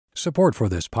Support for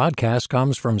this podcast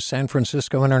comes from San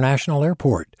Francisco International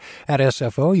Airport. At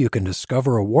SFO, you can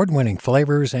discover award-winning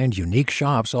flavors and unique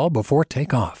shops all before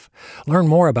takeoff. Learn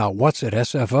more about what's at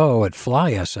SFO at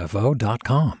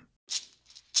flysfo.com.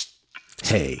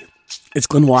 Hey, it's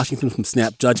Glenn Washington from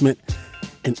Snap Judgment.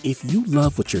 And if you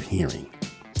love what you're hearing,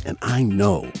 and I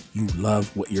know you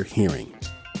love what you're hearing,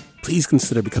 please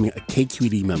consider becoming a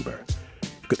KQED member.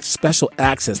 Get special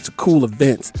access to cool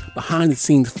events,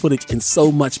 behind-the-scenes footage, and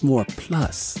so much more.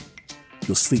 Plus,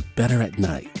 you'll sleep better at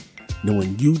night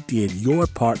knowing you did your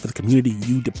part for the community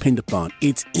you depend upon.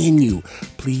 It's in you.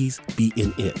 Please be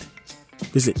in it.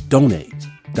 Visit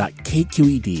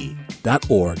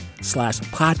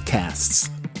donate.kqed.org/podcasts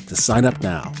to sign up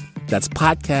now. That's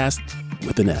podcast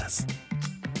with an S.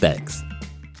 Thanks.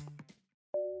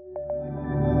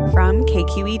 From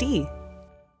KQED.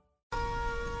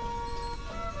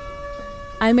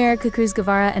 I'm Erica Cruz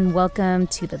Guevara, and welcome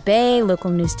to The Bay, local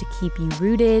news to keep you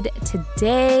rooted.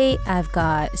 Today, I've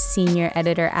got senior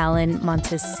editor Alan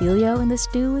Montecillo in the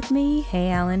stew with me.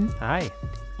 Hey, Alan. Hi.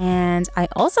 And I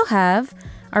also have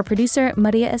our producer,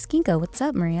 Maria Esquinca. What's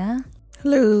up, Maria?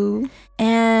 Hello.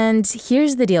 And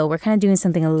here's the deal. We're kind of doing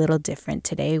something a little different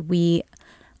today. We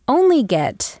only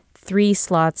get 3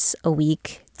 slots a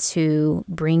week to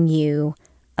bring you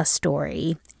a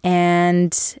story.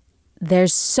 And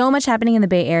there's so much happening in the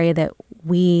Bay Area that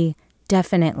we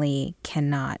definitely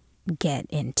cannot get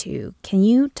into. Can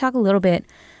you talk a little bit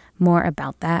more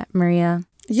about that, Maria?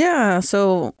 Yeah,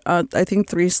 so I think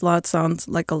 3 slots sounds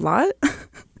like a lot,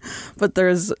 but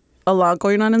there's a lot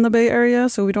going on in the Bay Area,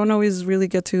 so we don't always really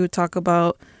get to talk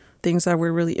about things that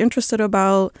we're really interested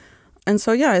about. And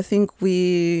so, yeah, I think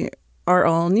we are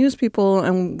all news people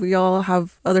and we all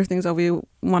have other things that we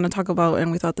want to talk about,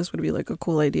 and we thought this would be like a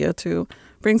cool idea to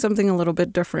bring something a little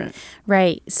bit different.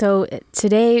 Right. So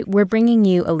today we're bringing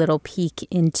you a little peek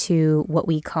into what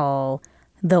we call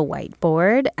the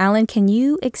whiteboard. Alan, can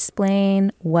you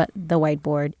explain what the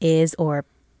whiteboard is, or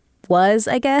was,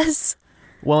 I guess?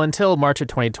 Well, until March of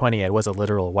 2020, it was a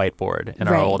literal whiteboard in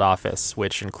our old office,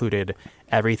 which included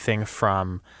everything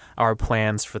from our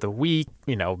plans for the week,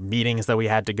 meetings that we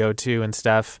had to go to and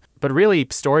stuff, but really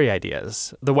story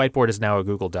ideas. The whiteboard is now a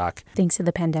Google Doc. Thanks to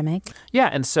the pandemic. Yeah,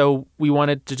 and so we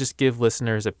wanted to just give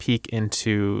listeners a peek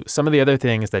into some of the other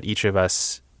things that each of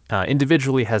us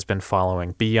individually has been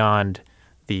following beyond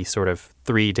the sort of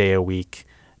 3-day-a-week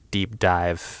deep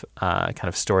dive kind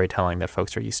of storytelling that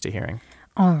folks are used to hearing.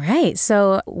 All right,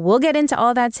 so we'll get into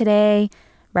all that today,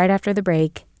 right after the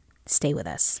break. Stay with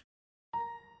us.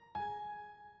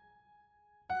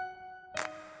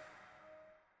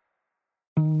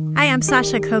 Hi, I'm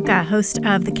Sasha Coca, host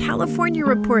of the California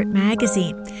Report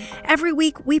magazine. Every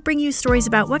week, we bring you stories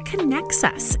about what connects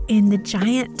us in the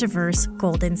giant, diverse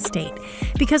Golden State.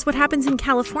 Because what happens in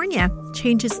California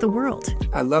changes the world.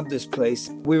 I love this place.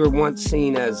 We were once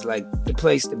seen as like the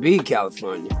place to be,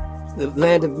 California. The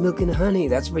land of milk and honey.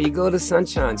 That's where you go to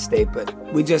Sunshine State, but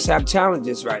we just have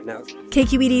challenges right now.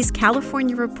 KQED's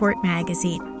California Report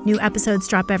magazine. New episodes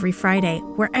drop every Friday,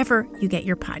 wherever you get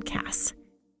your podcasts.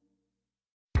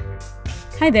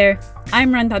 Hi there,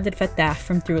 I'm Randa Abdel Fattah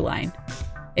from Throughline.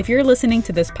 If you're listening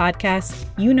to this podcast,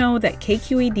 you know that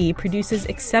KQED produces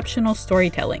exceptional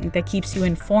storytelling that keeps you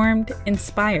informed,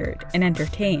 inspired, and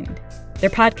entertained.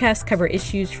 Their podcasts cover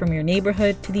issues from your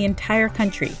neighborhood to the entire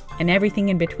country and everything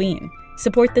in between.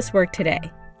 Support this work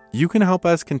today. You can help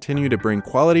us continue to bring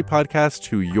quality podcasts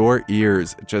to your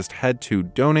ears. Just head to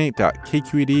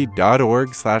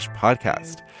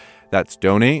donate.kqed.org/podcast. That's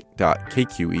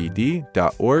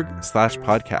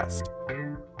donate.kqed.org/podcast.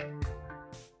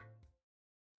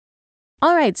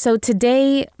 All right, so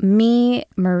today, me,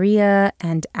 Maria,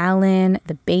 and Alan,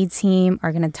 the Bay team,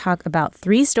 are going to talk about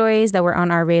 3 stories that were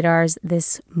on our radars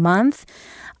this month.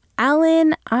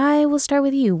 Alan, I will start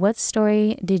with you. What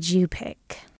story did you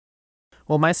pick?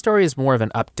 Well, my story is more of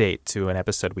an update to an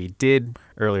episode we did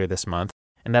earlier this month,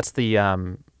 and that's the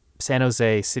San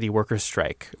Jose city workers'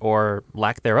 strike, or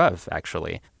lack thereof,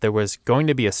 actually. There was going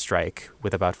to be a strike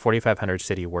with about 4,500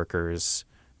 city workers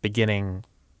beginning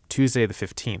Tuesday the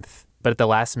 15th. But at the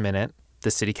last minute,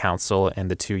 the city council and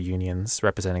the 2 unions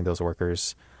representing those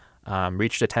workers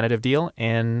reached a tentative deal,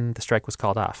 and the strike was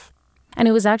called off. And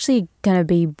it was actually going to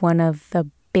be one of the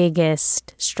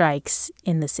biggest strikes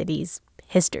in the city's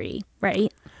history,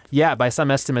 right? Yeah, by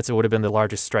some estimates, it would have been the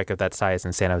largest strike of that size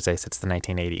in San Jose since the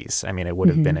 1980s. I mean, it would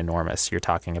have been enormous. You're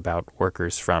talking about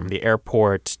workers from the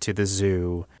airport to the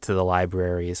zoo to the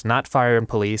libraries, not fire and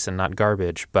police and not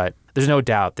garbage, but there's no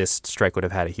doubt this strike would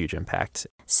have had a huge impact.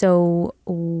 So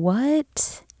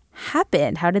what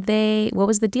happened? What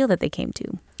was the deal that they came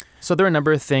to? So there are a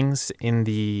number of things in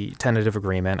the tentative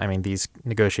agreement. I mean, these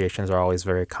negotiations are always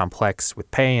very complex with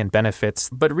pay and benefits,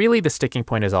 but really the sticking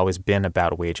point has always been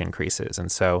about wage increases.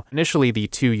 And so initially the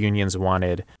two unions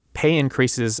wanted pay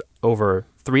increases over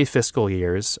 3 fiscal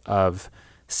years of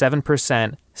 7%,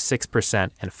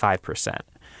 6%, and 5%.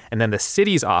 And then the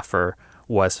city's offer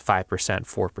was 5%,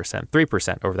 4%,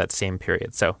 3% over that same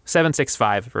period. So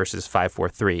 765 versus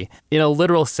 543. In a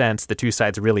literal sense, the two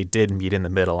sides really did meet in the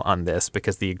middle on this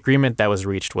because the agreement that was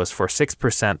reached was for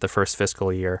 6% the first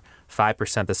fiscal year,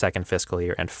 5% the second fiscal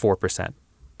year, and 4%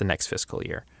 the next fiscal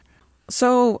year.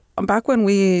 So back when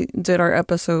we did our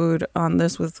episode on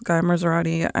this with Guy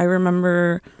Maserati, I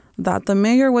remember that the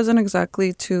mayor wasn't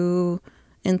exactly too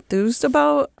enthused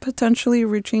about potentially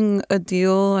reaching a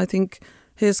deal. I think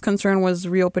his concern was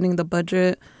reopening the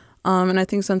budget. And I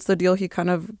think since the deal, he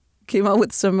kind of came out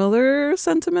with similar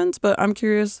sentiments. But I'm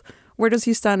curious, where does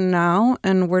he stand now?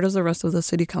 And where does the rest of the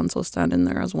city council stand in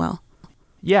there as well?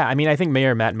 Yeah, I mean, I think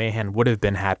Mayor Matt Mahan would have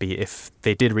been happy if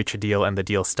they did reach a deal and the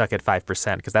deal stuck at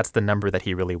 5%, because that's the number that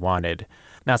he really wanted.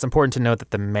 Now, it's important to note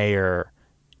that the mayor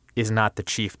is not the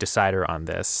chief decider on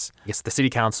this. I guess the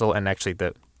city council and actually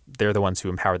they're the ones who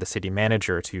empower the city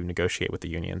manager to negotiate with the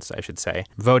unions, I should say,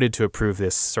 voted to approve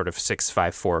this sort of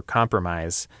 6-5-4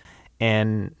 compromise.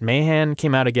 And Mahan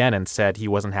came out again and said he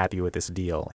wasn't happy with this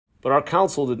deal. But our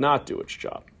council did not do its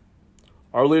job.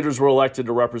 Our leaders were elected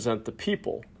to represent the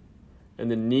people, and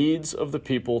the needs of the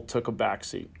people took a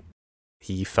backseat.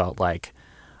 He felt like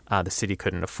the city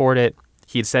couldn't afford it.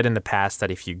 He had said in the past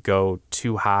that if you go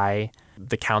too high,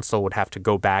 the council would have to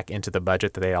go back into the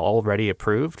budget that they already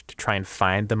approved to try and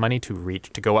find the money to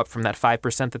go up from that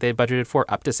 5% that they had budgeted for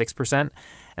up to 6%,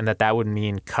 and that would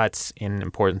mean cuts in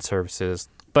important services.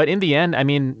 But in the end, I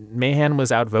mean, Mahan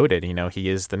was outvoted. You know, he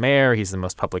is the mayor, he's the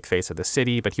most public face of the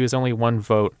city, but he was only one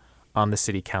vote on the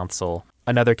city council.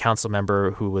 Another council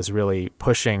member who was really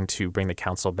pushing to bring the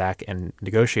council back and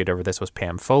negotiate over this was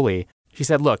Pam Foley. She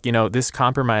said, look, you know, this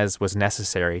compromise was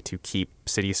necessary to keep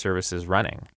city services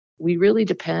running. We really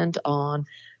depend on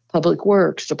Public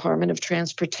Works, Department of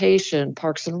Transportation,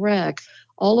 Parks and Rec,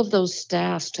 all of those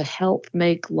staffs to help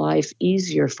make life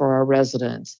easier for our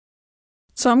residents.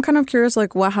 So I'm kind of curious,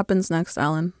 like, what happens next,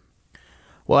 Alan?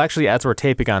 Well, actually, as we're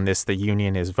taping on this, the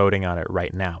union is voting on it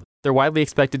right now. They're widely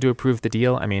expected to approve the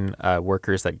deal. I mean,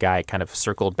 workers that Guy kind of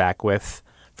circled back with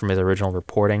from his original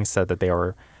reporting said that they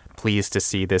were pleased to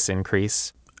see this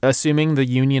increase. Assuming the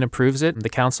union approves it, the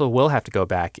council will have to go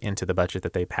back into the budget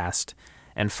that they passed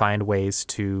and find ways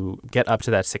to get up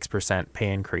to that 6%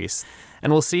 pay increase.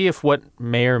 And we'll see if what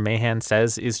Mayor Mahan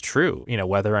says is true, you know,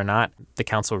 whether or not the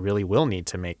council really will need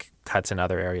to make cuts in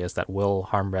other areas that will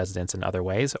harm residents in other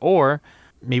ways, or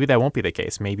maybe that won't be the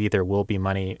case. Maybe there will be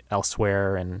money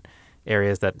elsewhere in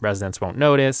areas that residents won't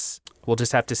notice. We'll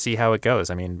just have to see how it goes.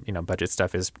 I mean, you know, budget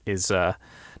stuff is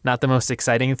not the most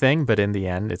exciting thing, but in the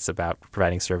end, it's about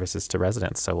providing services to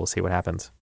residents. So we'll see what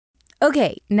happens.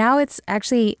 Okay, now it's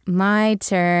actually my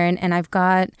turn, and I've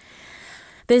got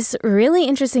this really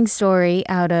interesting story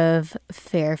out of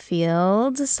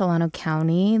Fairfield, Solano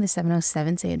County, the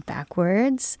 707, say it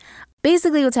backwards.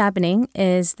 Basically, what's happening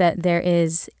is that there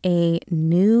is a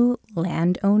new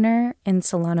landowner in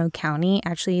Solano County.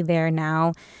 Actually, they're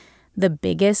now the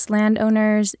biggest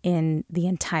landowners in the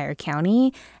entire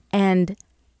county, and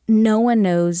no one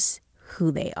knows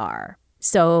who they are.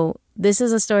 So this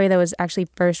is a story that was actually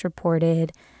first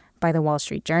reported by the Wall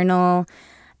Street Journal,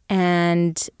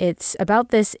 and it's about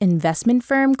this investment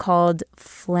firm called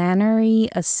Flannery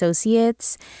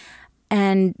Associates.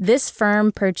 And this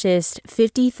firm purchased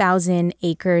 50,000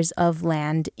 acres of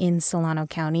land in Solano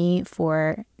County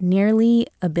for nearly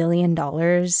 $1 billion,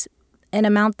 an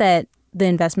amount that the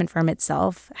investment firm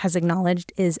itself has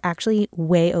acknowledged is actually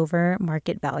way over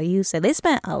market value. So they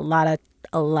spent a lot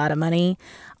of money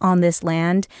on this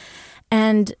land.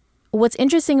 And what's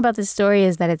interesting about this story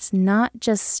is that it's not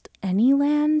just any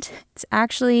land. It's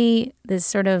actually this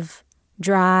sort of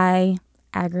dry,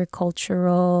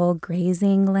 agricultural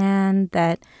grazing land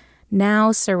that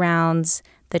now surrounds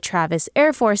the Travis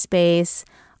Air Force Base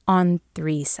on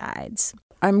 3 sides.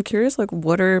 I'm curious, like,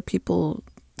 what are people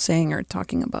saying or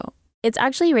talking about? It's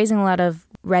actually raising a lot of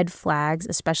red flags,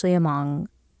 especially among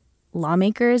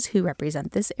lawmakers who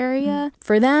represent this area.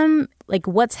 For them, like,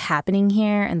 what's happening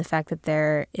here and the fact that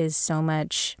there is so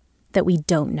much that we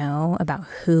don't know about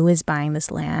who is buying this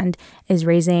land is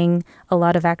raising a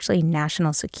lot of actually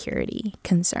national security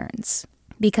concerns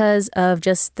because of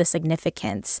just the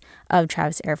significance of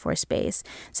Travis Air Force Base.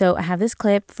 So I have this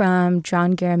clip from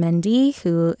John Garamendi,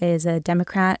 who is a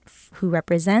Democrat who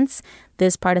represents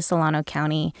this part of Solano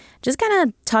County, just kind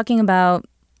of talking about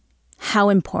how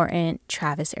important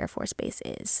Travis Air Force Base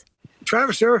is.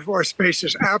 Travis Air Force Base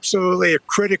is absolutely a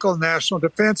critical national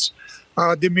defense.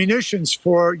 The munitions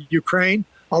for Ukraine,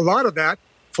 a lot of that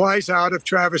flies out of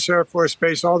Travis Air Force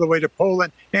Base all the way to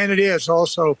Poland, and it is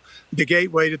also the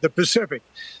gateway to the Pacific.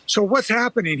 So what's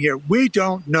happening here? We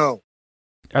don't know.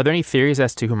 Are there any theories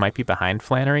as to who might be behind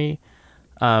Flannery?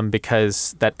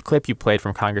 Because that clip you played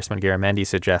from Congressman Garamendi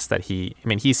suggests that he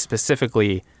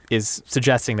specifically is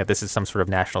suggesting that this is some sort of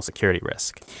national security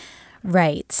risk.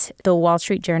 Right. The Wall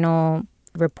Street Journal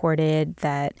reported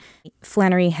that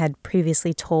Flannery had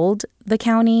previously told the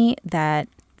county that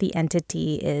the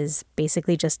entity is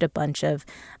basically just a bunch of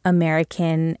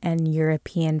American and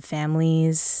European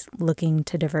families looking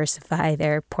to diversify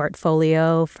their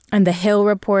portfolio. And The Hill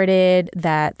reported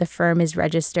that the firm is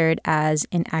registered as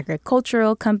an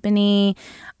agricultural company.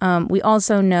 We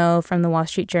also know from the Wall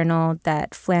Street Journal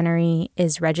that Flannery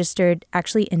is registered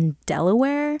actually in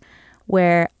Delaware,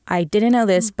 where I didn't know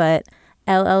this, but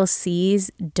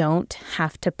LLCs don't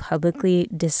have to publicly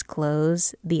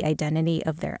disclose the identity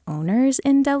of their owners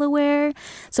in Delaware.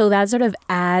 So that sort of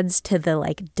adds to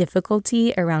the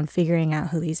difficulty around figuring out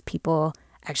who these people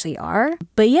actually are.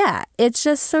 But yeah, it's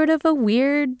just sort of a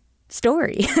weird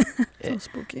story. So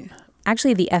spooky.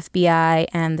 Actually, the FBI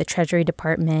and the Treasury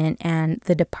Department and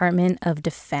the Department of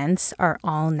Defense are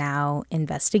all now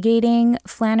investigating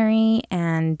Flannery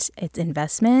and its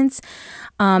investments.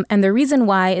 And the reason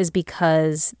why is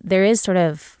because there is sort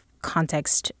of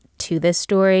context to this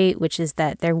story, which is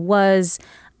that there was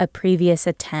a previous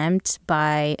attempt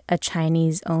by a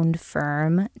Chinese-owned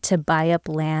firm to buy up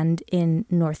land in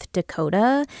North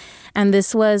Dakota. And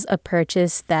this was a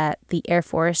purchase that the Air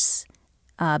Force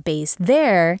base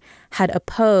there had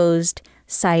opposed,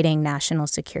 citing national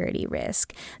security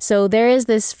risk. So there is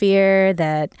this fear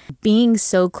that being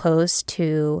so close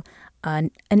to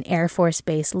an Air Force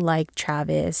base like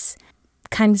Travis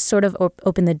kind of sort of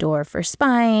opened the door for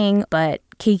spying, but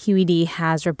KQED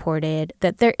has reported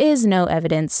that there is no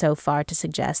evidence so far to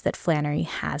suggest that Flannery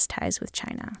has ties with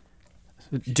China.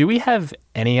 Do we have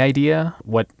any idea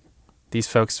what these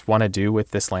folks want to do with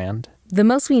this land? The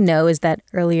most we know is that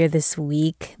earlier this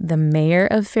week, the mayor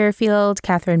of Fairfield,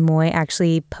 Catherine Moy,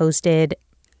 actually posted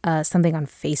something on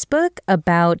Facebook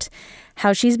about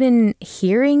how she's been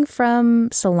hearing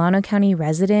from Solano County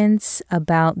residents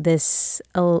about this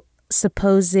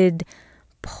supposed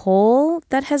poll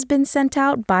that has been sent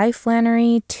out by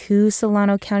Flannery to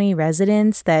Solano County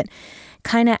residents that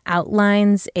kind of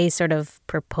outlines a sort of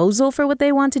proposal for what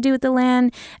they want to do with the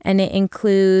land. And it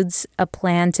includes a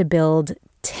plan to build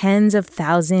tens of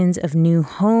thousands of new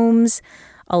homes,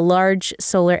 a large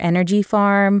solar energy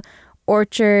farm,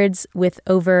 orchards with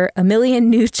over 1 million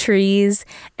new trees,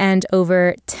 and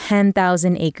over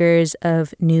 10,000 acres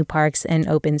of new parks and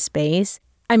open space.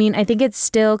 I mean, I think it's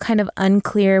still kind of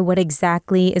unclear what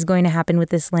exactly is going to happen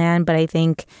with this land, but I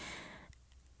think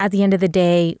at the end of the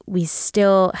day, we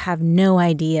still have no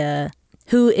idea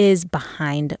who is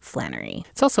behind Flannery.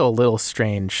 It's also a little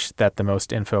strange that the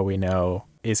most info we know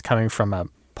is coming from a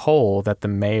poll that the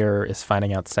mayor is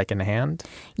finding out secondhand.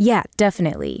 Yeah,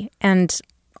 definitely. And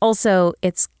also,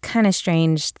 it's kind of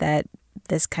strange that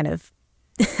this kind of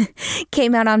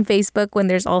came out on Facebook when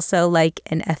there's also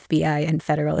an FBI and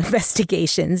federal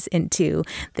investigations into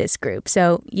this group.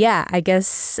 So yeah, I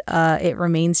guess it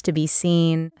remains to be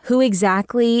seen who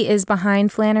exactly is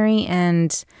behind Flannery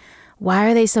and why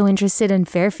are they so interested in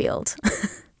Fairfield?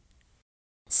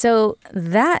 So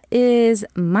that is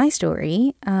my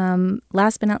story.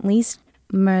 Last but not least,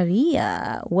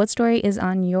 Maria, what story is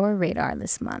on your radar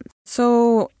this month?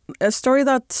 So a story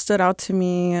that stood out to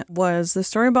me was the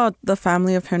story about the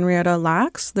family of Henrietta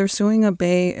Lacks. They're suing a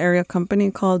Bay Area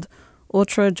company called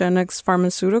Ultragenyx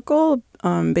Pharmaceutical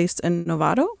based in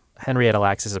Novato. Henrietta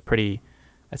Lacks is a pretty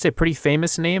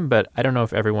famous name, but I don't know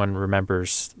if everyone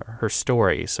remembers her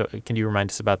story. So can you remind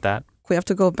us about that? We have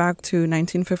to go back to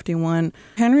 1951.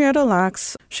 Henrietta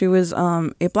Lacks, she was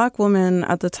a Black woman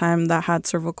at the time that had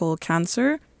cervical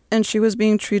cancer, and she was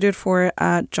being treated for it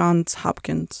at Johns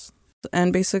Hopkins.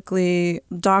 And basically,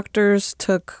 doctors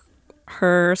took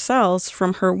her cells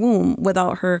from her womb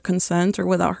without her consent or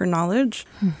without her knowledge.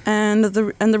 And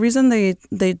the reason they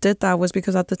did that was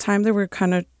because at the time they were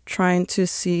kind of trying to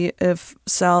see if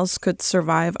cells could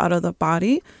survive out of the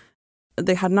body.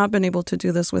 They had not been able to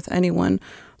do this with anyone.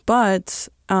 But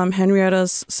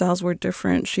Henrietta's cells were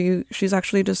different. She's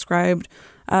actually described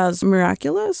as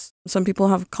miraculous. Some people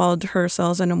have called her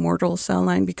cells an immortal cell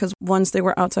line because once they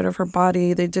were outside of her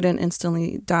body, they didn't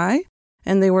instantly die.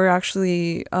 And they were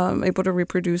actually able to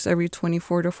reproduce every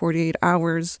 24 to 48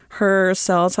 hours. Her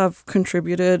cells have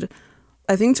contributed,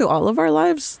 I think, to all of our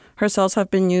lives. Her cells have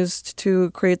been used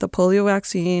to create the polio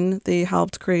vaccine. They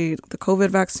helped create the COVID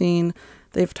vaccine.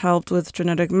 They've helped with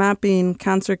genetic mapping,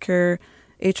 cancer care,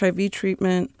 HIV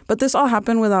treatment. But this all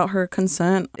happened without her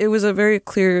consent. It was a very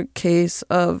clear case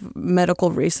of medical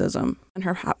racism. And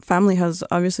her family has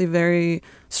obviously very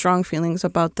strong feelings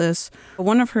about this.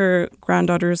 One of her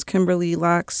granddaughters, Kimberly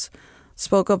Lax,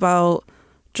 spoke about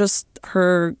just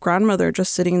her grandmother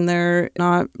just sitting there,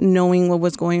 not knowing what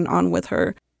was going on with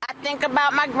her. I think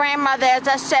about my grandmother, as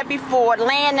I said before,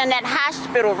 laying in that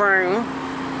hospital room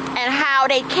and how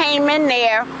they came in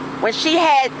there when she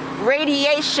had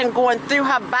radiation going through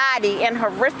her body and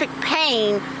horrific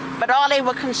pain, but all they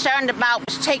were concerned about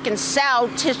was taking cell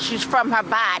tissues from her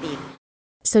body.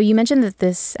 So you mentioned that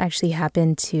this actually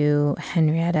happened to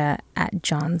Henrietta at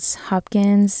Johns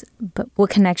Hopkins, but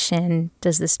what connection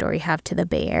does this story have to the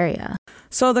Bay Area?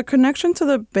 So the connection to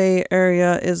the Bay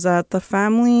Area is that the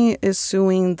family is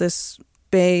suing this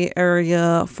Bay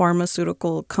Area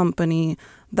pharmaceutical company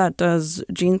that does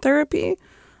gene therapy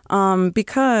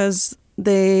because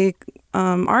they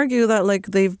argue that like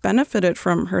they've benefited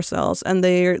from her cells, and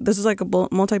this is like a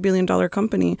multi-billion-dollar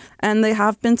company, and they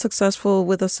have been successful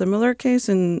with a similar case.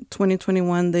 In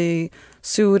 2021, they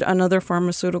sued another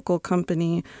pharmaceutical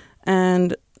company,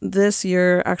 and this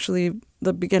year, actually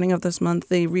the beginning of this month,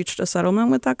 they reached a settlement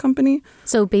with that company.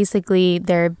 So basically,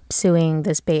 they're suing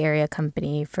this Bay Area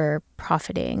company for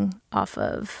profiting off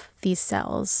of these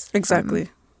cells. Exactly.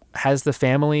 Has the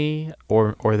family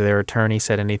or their attorney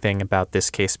said anything about this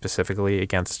case specifically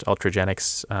against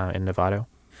Ultragenics in Novato?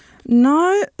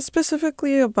 Not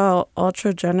specifically about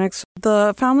Ultragenics.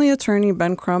 The family attorney,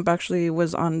 Ben Crump, actually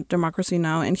was on Democracy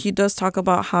Now! And he does talk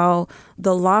about how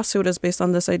the lawsuit is based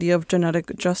on this idea of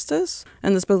genetic justice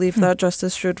and this belief that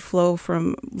justice should flow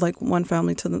from like one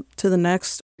family to the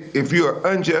next. If you're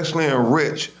unjustly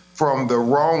enriched from the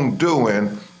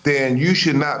wrongdoing, then you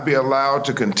should not be allowed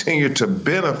to continue to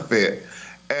benefit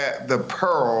at the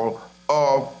peril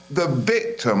of the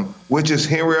victim, which is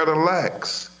Henrietta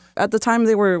Lacks. At the time,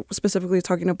 they were specifically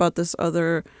talking about this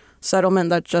other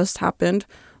settlement that just happened,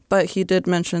 but he did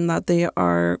mention that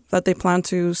they plan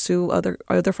to sue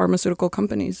other pharmaceutical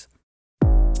companies.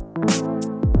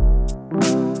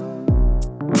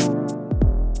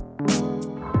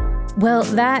 Well,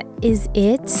 that is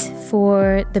it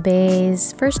for the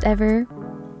Bay's first ever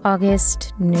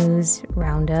August news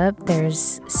roundup.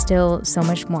 There's still so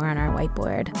much more on our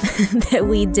whiteboard that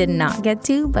we did not get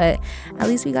to, but at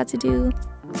least we got to do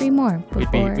 3 more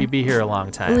before. We'd be here a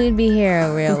long time. We'd be here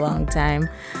a real long time.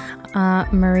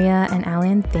 Maria and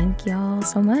Alan, thank y'all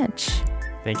so much.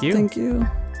 Thank you. Thank you.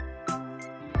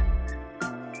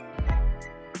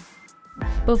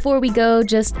 Before we go,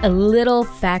 just a little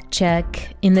fact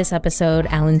check. In this episode,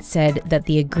 Alan said that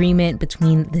the agreement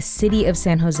between the city of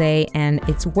San Jose and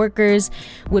its workers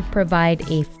would provide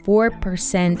a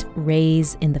 4%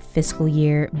 raise in the fiscal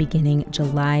year beginning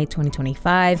July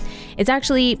 2025. It's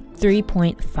actually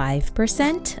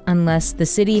 3.5% unless the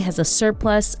city has a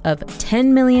surplus of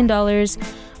 $10 million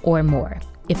or more.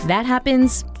 If that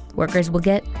happens, workers will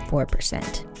get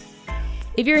 4%.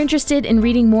 If you're interested in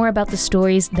reading more about the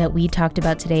stories that we talked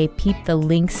about today, peep the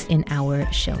links in our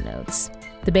show notes.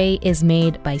 The Bay is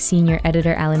made by senior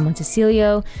editor Alan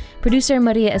Montecillo, producer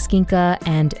Maria Esquinca,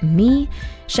 and me.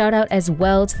 Shout out as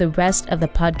well to the rest of the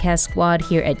podcast squad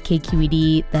here at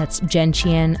KQED. That's Jen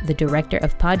Chien, the director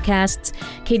of podcasts,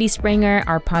 Katie Springer,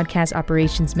 our podcast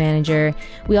operations manager.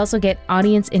 We also get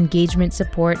audience engagement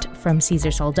support from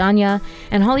Cesar Saldana,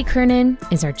 and Holly Kernan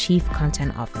is our chief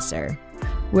content officer.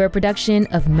 We're a production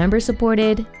of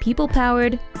member-supported,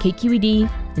 people-powered KQED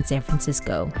in San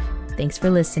Francisco. Thanks for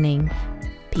listening.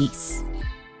 Peace.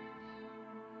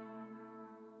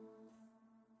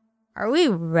 Are we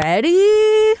ready?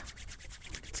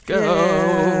 Let's go.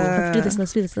 Yeah.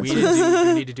 Let's do this.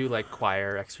 We need to do like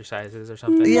choir exercises or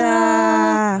something.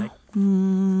 Yeah.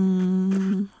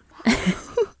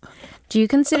 Do you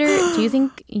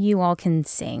think you all can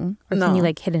sing? Or No. can you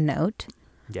like hit a note?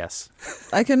 Yes.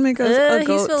 I can make a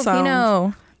goat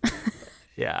sound.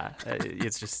 Yeah.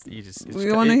 It's just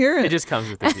We want to hear it. It just comes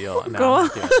with the deal. No, Go I'm on.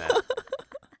 not doing that.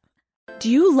 Do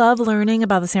you love learning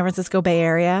about the San Francisco Bay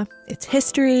Area, its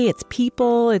history, its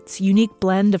people, its unique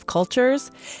blend of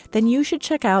cultures? Then you should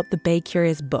check out the Bay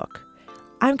Curious book.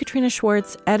 I'm Katrina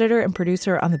Schwartz, editor and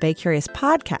producer on the Bay Curious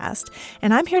podcast,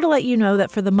 and I'm here to let you know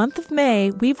that for the month of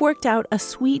May, we've worked out a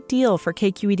sweet deal for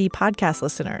KQED podcast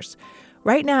listeners.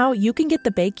 Right now, you can get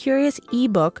the Bay Curious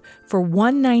ebook for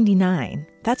 $1.99.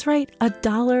 That's right,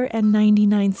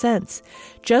 $1.99.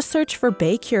 Just search for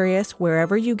Bay Curious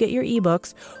wherever you get your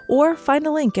ebooks or find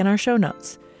a link in our show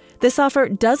notes. This offer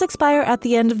does expire at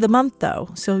the end of the month, though,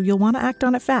 so you'll want to act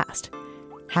on it fast.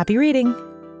 Happy reading!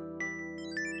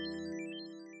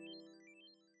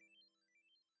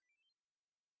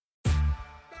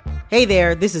 Hey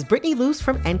there, this is Brittany Luce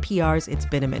from NPR's It's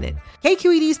Been a Minute.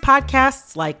 KQED's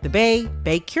podcasts like The Bay,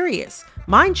 Bay Curious,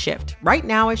 Mind Shift, Right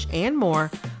Nowish, and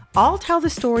more all tell the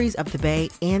stories of the Bay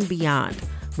and beyond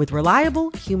with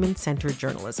reliable, human-centered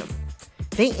journalism.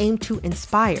 They aim to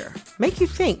inspire, make you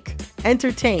think,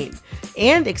 entertain,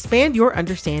 and expand your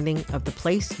understanding of the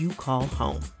place you call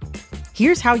home.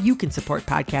 Here's how you can support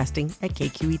podcasting at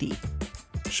KQED.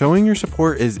 Showing your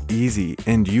support is easy,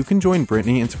 and you can join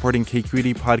Brittany in supporting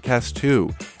KQED Podcast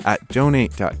too at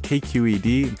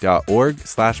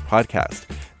donate.kqed.org/podcast.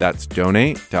 That's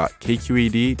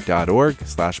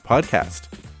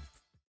donate.kqed.org/podcast.